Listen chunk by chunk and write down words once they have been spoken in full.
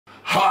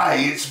Hi,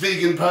 it's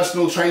vegan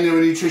personal trainer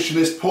and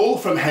nutritionist Paul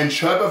from Hench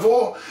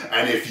Herbivore,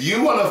 and if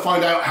you want to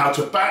find out how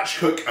to batch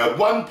cook a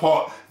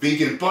one-pot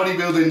vegan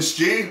bodybuilding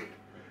stew,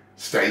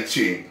 stay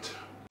tuned.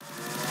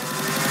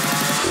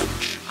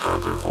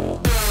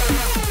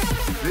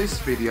 This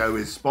video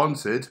is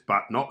sponsored,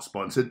 but not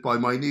sponsored, by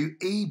my new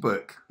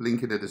ebook,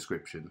 link in the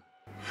description.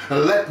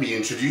 Let me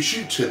introduce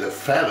you to the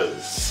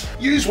fellas.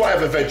 Use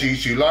whatever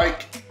veggies you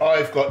like.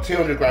 I've got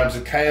 200 grams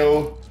of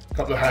kale, a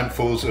couple of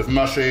handfuls of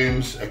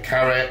mushrooms, a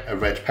carrot, a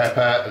red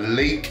pepper, a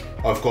leek.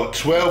 I've got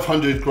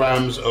 1200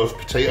 grams of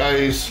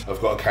potatoes.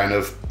 I've got a can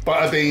of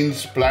butter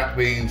beans, black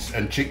beans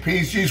and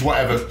chickpeas. Use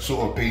whatever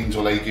sort of beans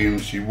or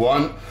legumes you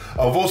want.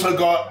 I've also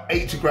got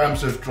 80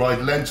 grams of dried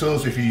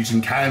lentils. If you're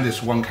using canned,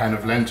 it's 1 can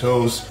of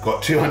lentils.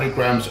 Got 200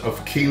 grams of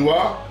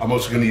quinoa. I'm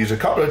also going to use a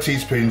couple of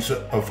teaspoons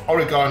of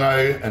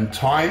oregano and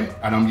thyme.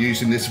 And I'm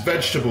using this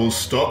vegetable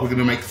stock. We're going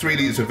to make 3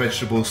 litres of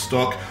vegetable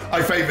stock.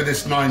 I favour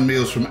this 9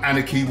 Meals from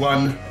Anarchy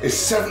one. It's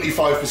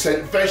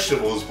 75%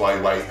 vegetables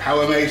by weight. How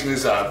amazing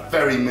is that?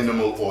 Very minimal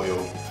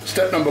oil.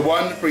 Step number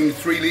 1, bring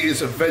 3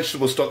 litres of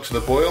vegetable stock to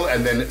the boil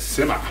and then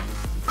simmer.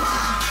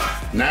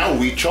 Now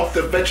we chop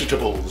the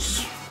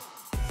vegetables.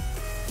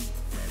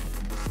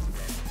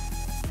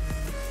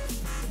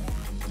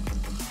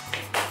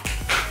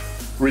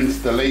 Rinse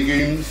the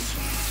legumes.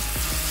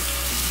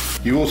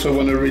 You also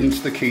want to rinse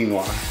the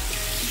quinoa.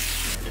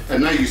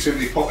 And now you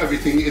simply pop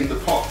everything in the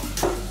pot.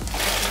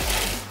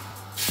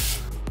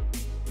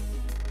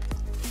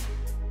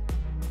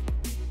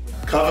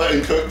 Cover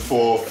and cook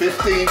for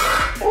 15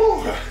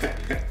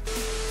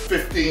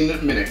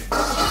 minutes.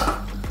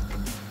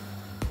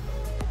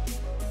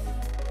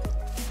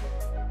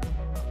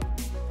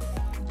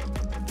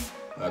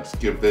 Let's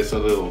give this a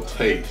little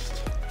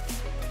taste.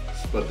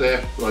 Spud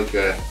there, like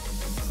a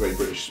Great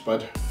British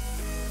spud.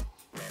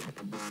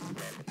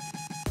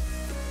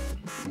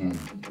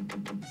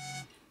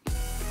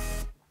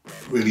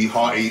 Really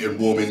hearty and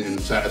warming and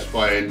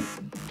satisfying.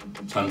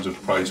 Tons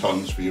of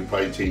protons for your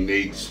protein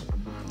needs.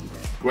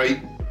 Great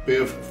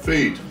bit of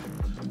food.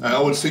 I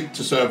would seek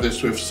to serve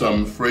this with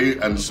some fruit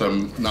and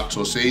some nuts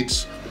or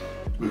seeds.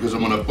 Because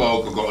I'm on a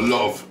bulk, I've got a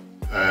lot of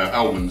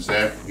almonds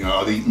there. You know,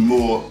 I'll eat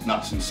more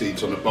nuts and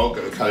seeds on the bulk,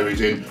 get the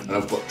calories in, and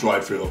I've got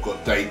dried fruit, I've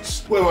got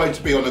dates. Were I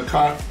to be on a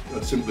cut,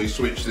 I'd simply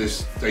switch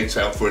this dates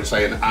out for,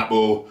 say, an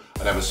apple.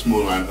 I'd have a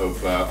small amount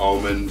of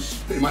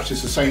almonds. Pretty much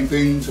it's the same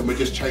things, and we're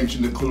just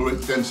changing the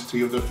caloric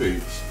density of the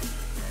foods.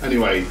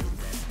 Anyway,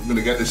 I'm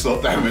gonna get this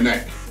lot down my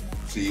neck.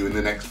 See you in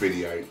the next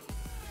video.